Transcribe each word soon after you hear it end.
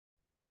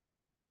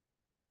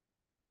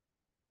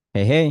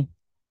Hey,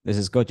 this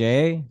is Coach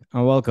A,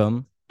 and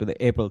welcome to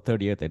the April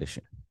 30th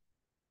edition.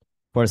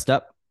 First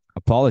up,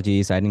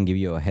 apologies, I didn't give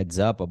you a heads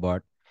up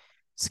about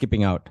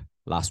skipping out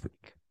last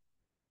week.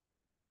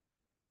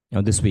 Now,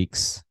 this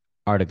week's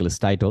article is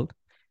titled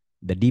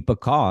The Deeper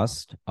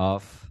Cost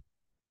of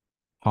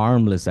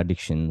Harmless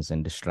Addictions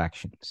and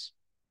Distractions,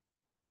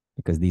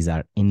 because these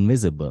are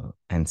invisible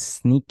and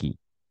sneaky,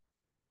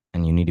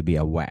 and you need to be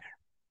aware.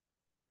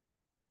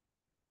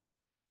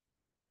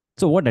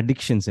 So, what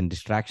addictions and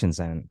distractions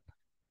and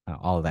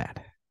all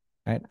that?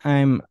 Right?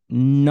 I'm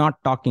not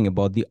talking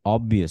about the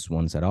obvious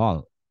ones at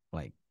all,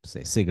 like,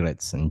 say,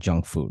 cigarettes and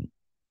junk food,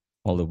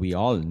 although we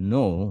all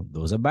know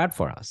those are bad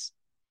for us.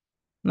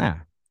 Nah,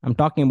 I'm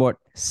talking about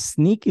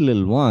sneaky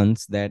little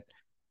ones that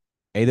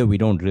either we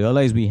don't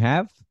realize we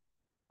have,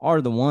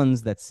 or the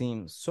ones that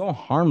seem so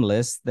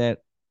harmless that,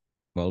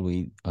 well,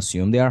 we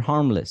assume they are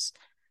harmless,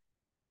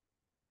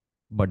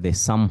 but they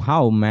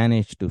somehow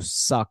manage to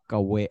suck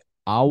away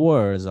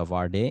hours of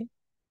our day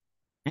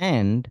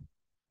and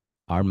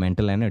our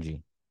mental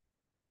energy.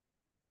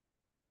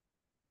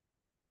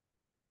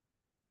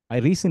 I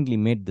recently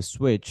made the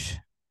switch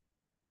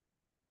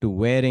to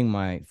wearing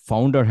my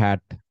founder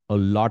hat a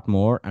lot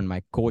more and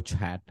my coach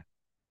hat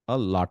a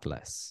lot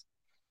less.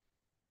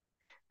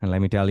 And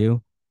let me tell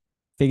you,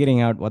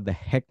 figuring out what the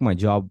heck my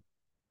job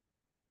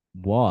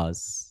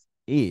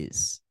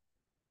is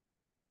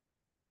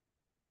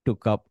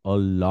took up a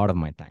lot of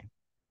my time.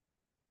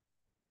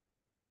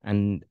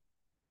 And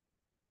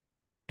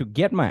to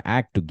get my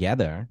act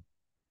together,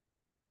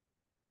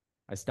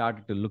 I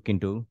started to look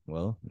into,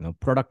 well,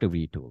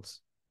 productivity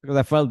tools because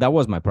I felt that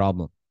was my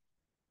problem.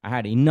 I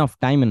had enough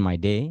time in my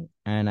day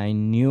and I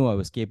knew I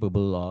was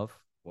capable of,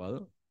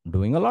 well,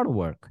 doing a lot of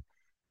work.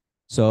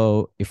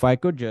 So if I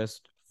could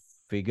just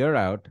figure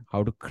out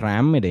how to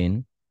cram it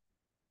in,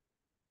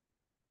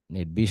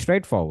 it'd be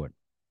straightforward.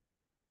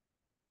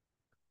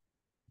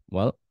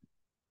 Well,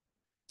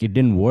 it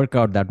didn't work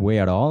out that way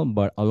at all,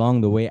 but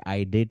along the way,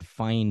 I did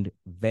find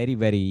very,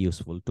 very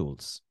useful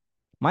tools.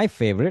 My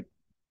favorite,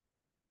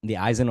 the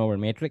Eisenhower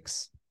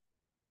Matrix.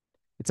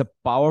 It's a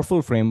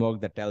powerful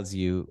framework that tells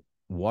you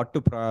what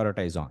to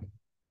prioritize on.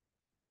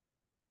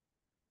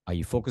 Are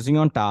you focusing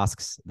on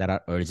tasks that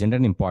are urgent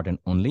and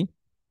important only?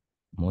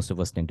 Most of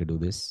us tend to do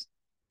this.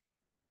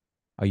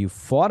 Are you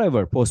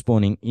forever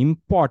postponing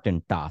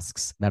important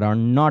tasks that are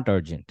not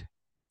urgent?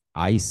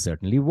 I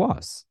certainly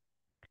was.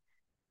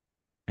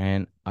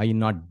 And are you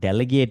not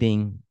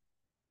delegating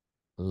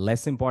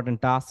less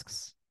important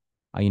tasks?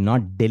 Are you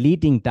not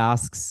deleting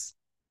tasks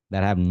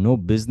that have no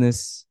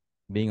business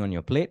being on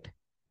your plate?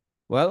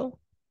 Well,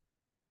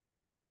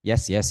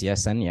 yes, yes,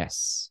 yes, and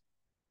yes.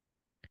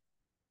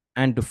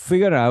 And to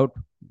figure out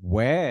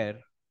where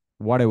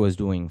what I was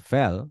doing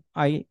fell,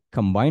 I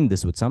combined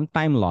this with some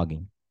time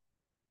logging,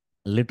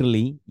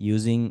 literally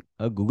using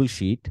a Google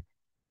Sheet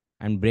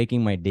and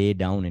breaking my day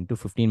down into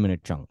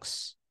 15-minute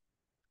chunks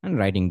and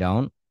writing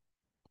down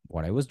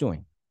what I was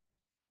doing.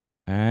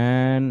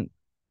 And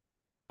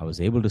I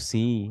was able to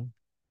see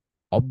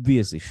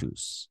obvious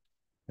issues.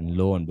 And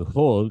lo and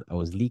behold, I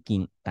was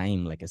leaking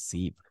time like a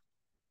sieve.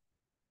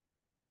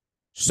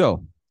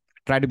 So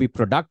try to be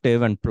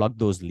productive and plug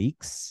those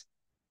leaks,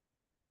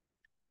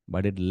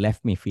 but it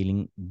left me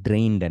feeling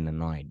drained and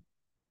annoyed.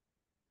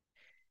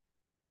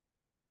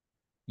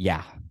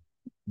 Yeah,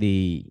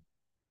 the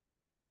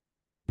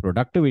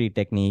productivity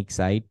techniques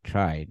I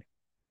tried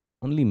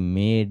only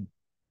made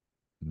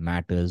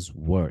matters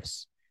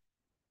worse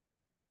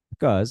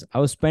because I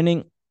was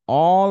spending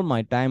all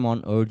my time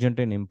on urgent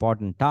and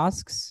important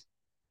tasks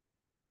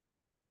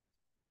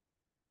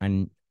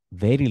and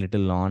very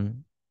little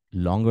on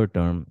longer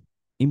term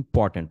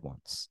important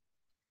ones.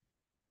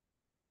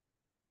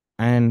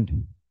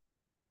 And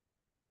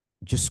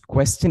just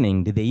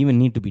questioning, did they even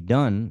need to be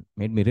done,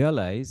 made me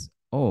realize,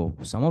 oh,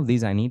 some of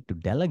these I need to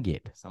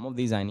delegate, some of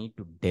these I need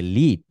to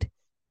delete.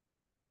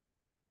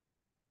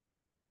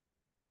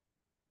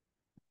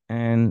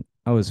 And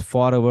I was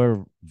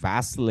forever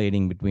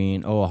vacillating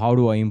between, oh, how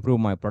do I improve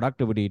my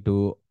productivity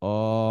to,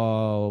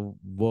 oh,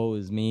 woe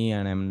is me,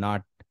 and I'm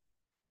not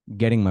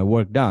getting my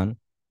work done.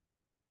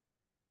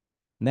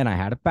 And then I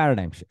had a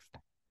paradigm shift.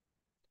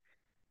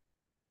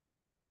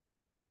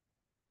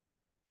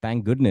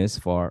 Thank goodness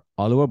for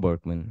Oliver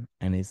Berkman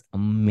and his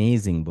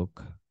amazing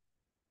book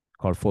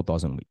called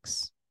 4,000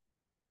 Weeks.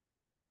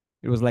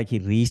 It was like he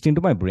reached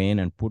into my brain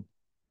and put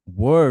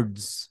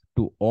words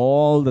to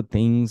all the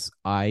things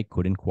I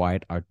couldn't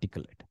quite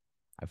articulate.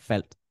 I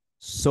felt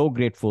so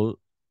grateful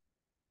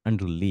and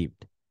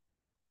relieved.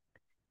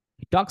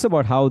 He talks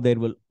about how there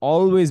will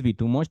always be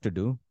too much to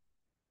do,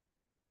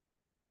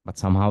 but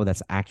somehow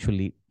that's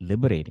actually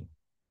liberating.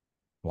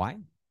 Why?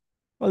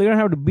 Well, you don't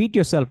have to beat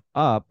yourself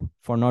up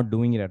for not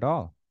doing it at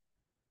all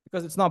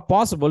because it's not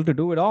possible to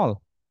do it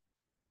all.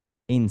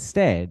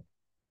 Instead,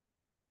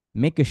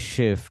 make a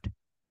shift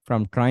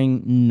from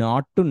trying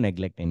not to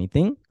neglect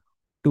anything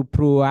to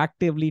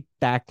proactively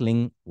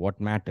tackling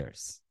what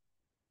matters,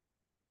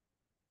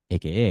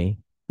 aka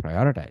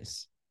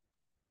prioritize.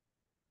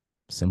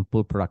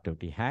 Simple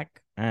productivity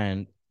hack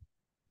and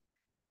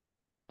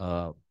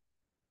a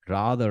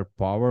rather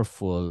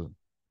powerful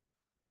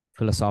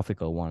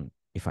philosophical one,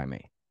 if I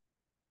may.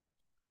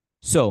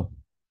 So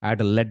I had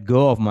to let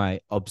go of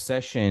my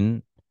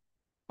obsession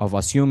of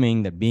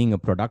assuming that being a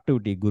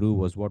productivity guru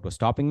was what was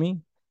stopping me.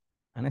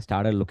 And I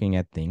started looking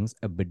at things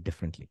a bit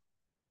differently.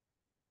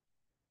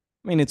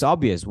 I mean, it's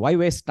obvious. Why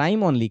waste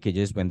time on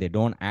leakages when they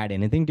don't add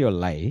anything to your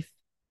life,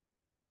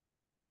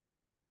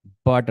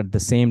 but at the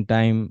same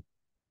time,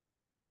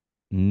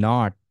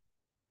 not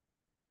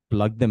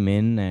plug them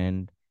in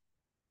and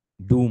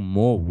do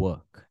more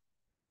work?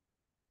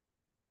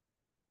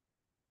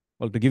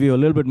 Well, to give you a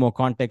little bit more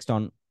context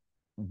on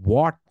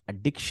what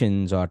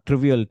addictions or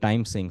trivial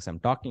time sinks I'm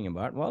talking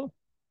about, well,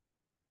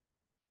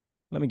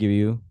 let me give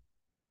you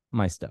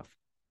my stuff.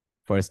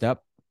 First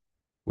up,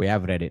 we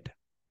have Reddit,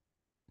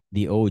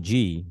 the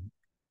OG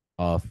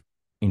of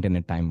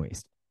internet time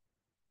waste.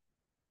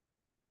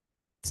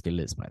 It still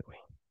is, by the way.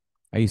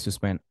 I used to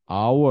spend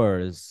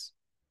hours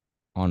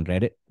on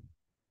Reddit.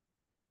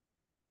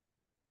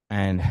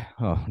 And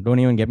don't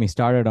even get me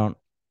started on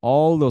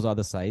all those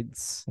other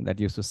sites that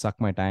used to suck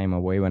my time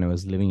away when I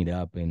was living it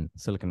up in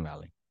Silicon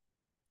Valley,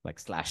 like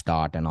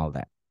Slashdot and all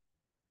that.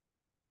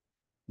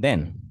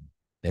 Then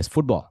there's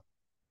football.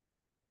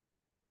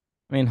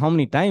 I mean, how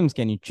many times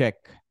can you check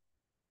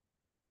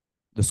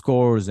the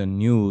scores and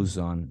news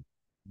on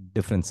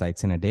different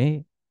sites in a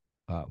day?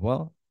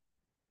 Well,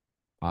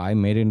 I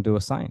made it into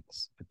a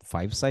science with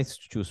 5 sites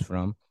to choose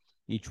from,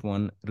 each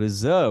one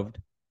reserved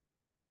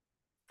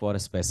for a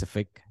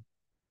specific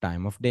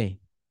time of day.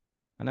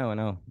 I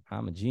know,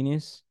 I'm a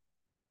genius.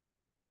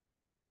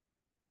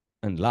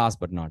 And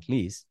last but not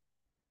least,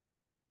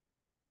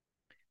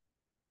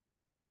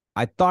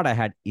 I thought I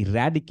had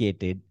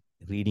eradicated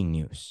reading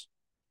news.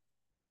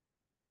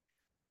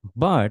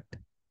 But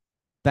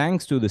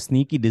thanks to the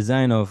sneaky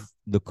design of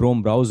the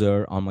Chrome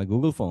browser on my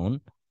Google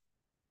phone,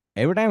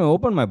 every time I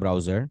opened my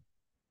browser,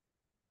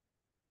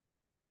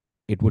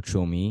 it would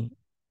show me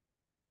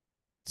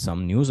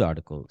some news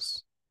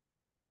articles.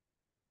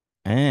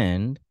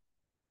 And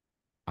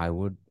I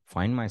would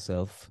find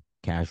myself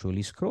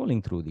casually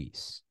scrolling through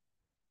these.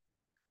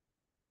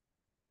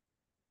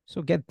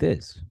 So get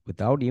this,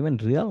 without even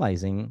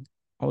realizing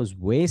I was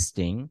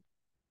wasting,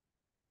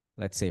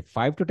 let's say,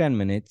 5 to 10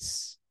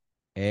 minutes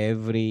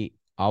every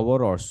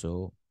hour or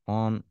so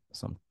on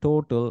some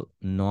total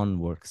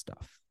non-work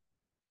stuff.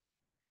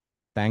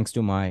 Thanks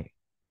to my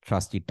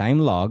trusty time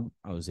log,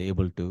 I was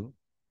able to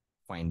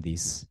find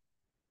these.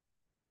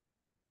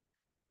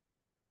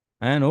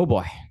 And oh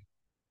boy,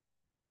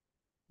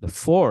 the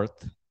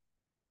fourth,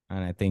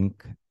 and I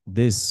think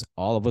this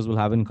all of us will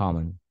have in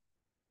common.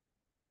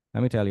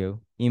 Let me tell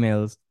you,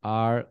 emails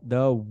are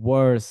the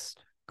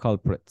worst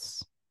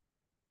culprits.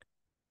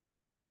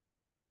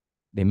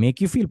 They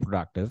make you feel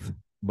productive,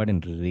 but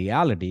in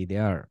reality, they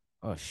are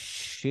a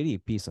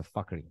shitty piece of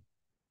fuckery.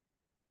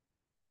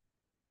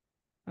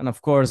 And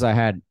of course, I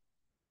had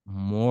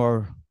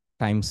more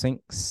time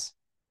sinks,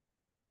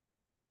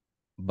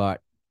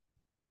 but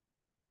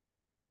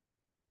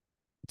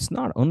it's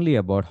not only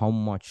about how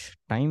much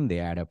time they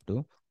add up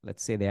to.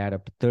 Let's say they add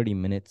up to 30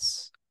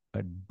 minutes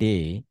a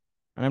day.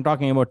 And I'm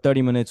talking about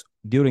 30 minutes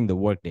during the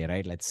workday,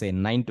 right? Let's say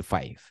 9 to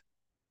 5.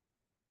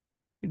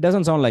 It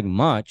doesn't sound like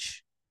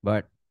much,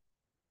 but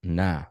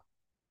nah,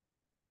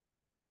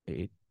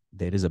 it,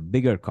 there is a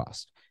bigger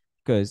cost.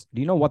 Because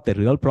do you know what the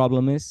real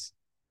problem is?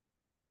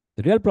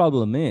 The real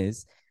problem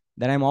is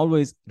that I'm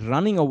always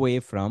running away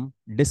from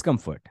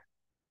discomfort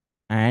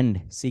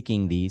and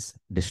seeking these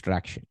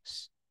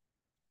distractions.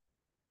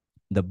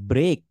 The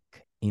break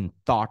in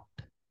thought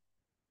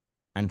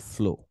and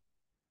flow,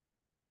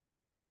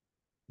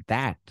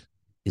 that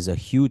is a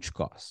huge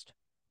cost.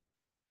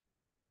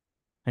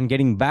 And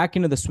getting back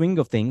into the swing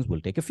of things will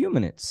take a few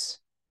minutes.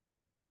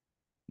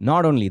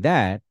 Not only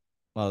that,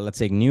 well, let's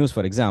take news,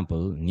 for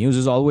example. News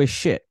is always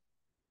shit,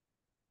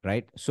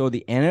 right? So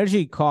the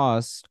energy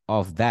cost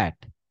of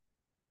that,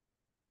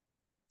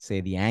 say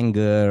the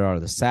anger or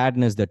the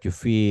sadness that you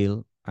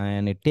feel,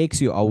 and it takes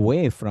you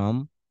away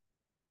from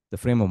the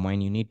frame of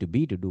mind you need to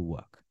be to do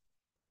work.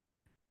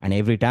 And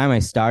every time I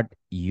start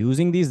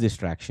using these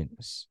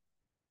distractions,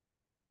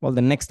 well,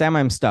 the next time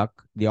I'm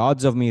stuck, the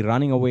odds of me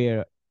running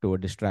away to a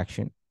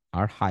distraction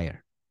are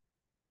higher.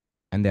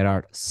 And there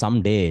are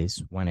some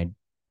days when I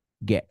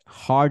get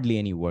hardly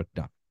any work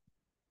done.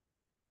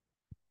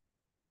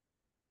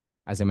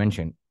 As I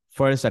mentioned,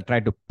 first I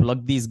try to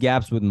plug these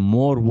gaps with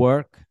more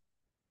work,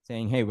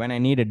 saying, hey, when I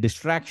need a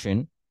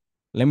distraction,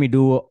 let me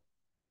do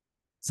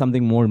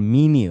something more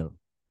menial,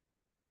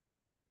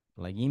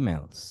 like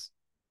emails.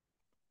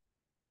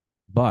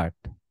 But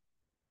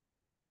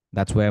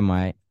that's where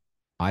my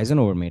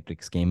Eisenhower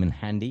matrix came in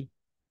handy.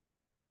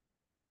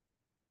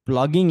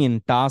 Plugging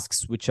in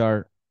tasks which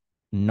are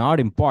not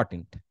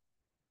important,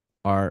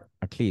 or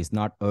at least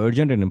not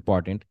urgent and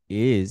important,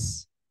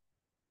 is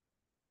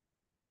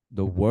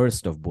the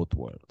worst of both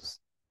worlds.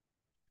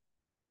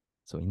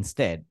 So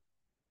instead,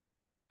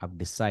 I've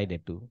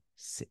decided to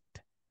sit.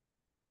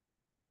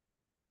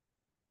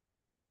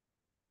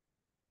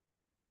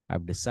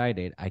 I've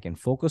decided I can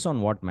focus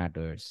on what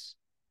matters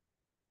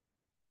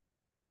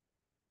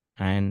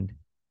and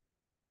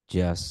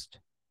just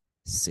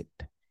sit.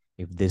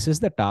 If this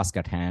is the task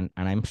at hand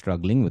and I'm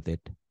struggling with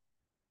it,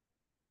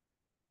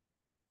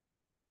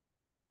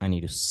 I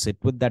need to sit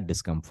with that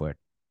discomfort.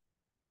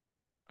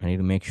 I need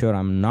to make sure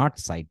I'm not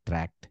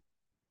sidetracked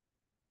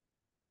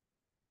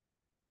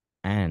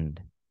and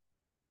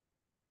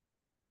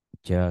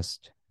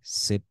just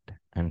sit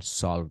and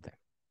solve them.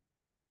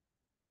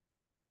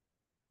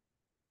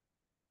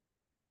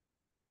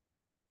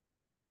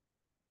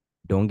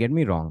 Don't get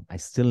me wrong, I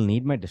still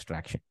need my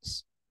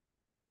distractions.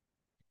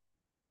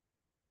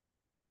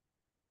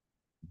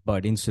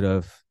 But instead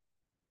of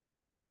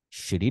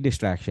shitty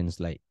distractions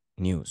like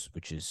news,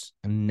 which is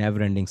a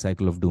never ending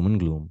cycle of doom and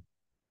gloom,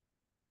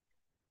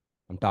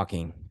 I'm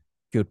talking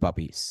cute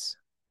puppies,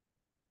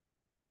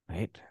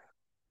 right?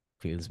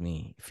 Leaves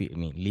me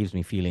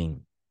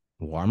feeling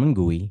warm and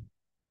gooey.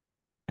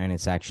 And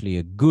it's actually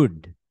a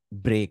good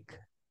break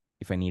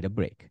if I need a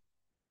break.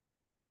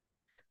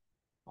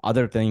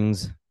 Other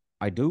things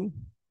I do,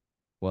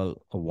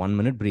 well, a 1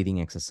 minute breathing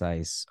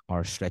exercise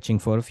or stretching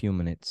for a few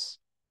minutes.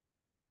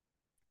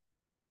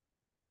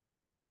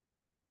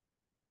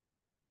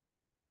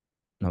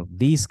 Now,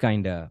 these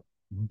kind of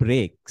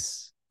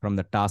breaks from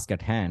the task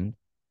at hand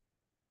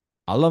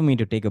allow me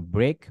to take a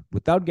break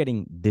without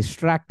getting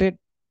distracted,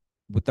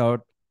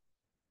 without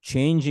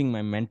changing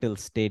my mental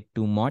state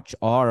too much,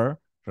 or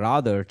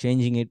rather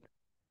changing it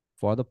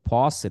for the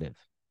positive.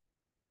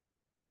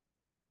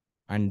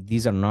 And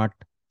these are not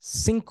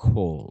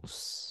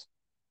sinkholes.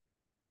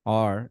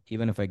 Or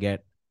even if I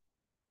get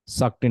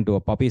sucked into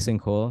a puppy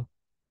sinkhole,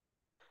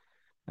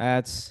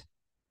 that's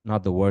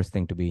not the worst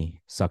thing to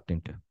be sucked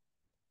into.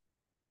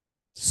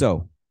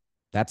 So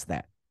that's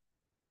that.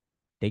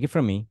 Take it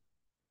from me.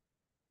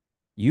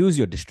 Use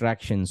your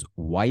distractions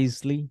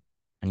wisely,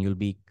 and you'll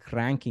be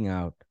cranking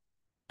out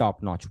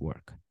top notch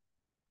work.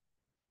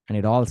 And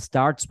it all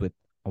starts with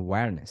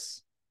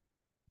awareness.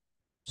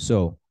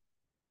 So,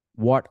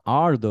 what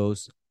are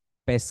those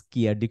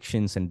pesky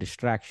addictions and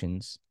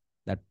distractions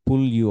that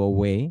pull you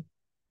away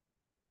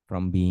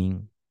from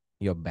being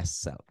your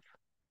best self?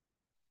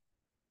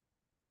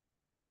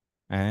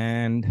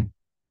 And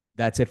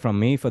that's it from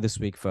me for this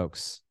week,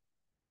 folks.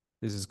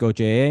 This is Coach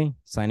AA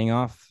signing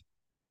off.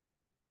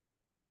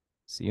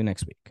 See you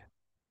next week.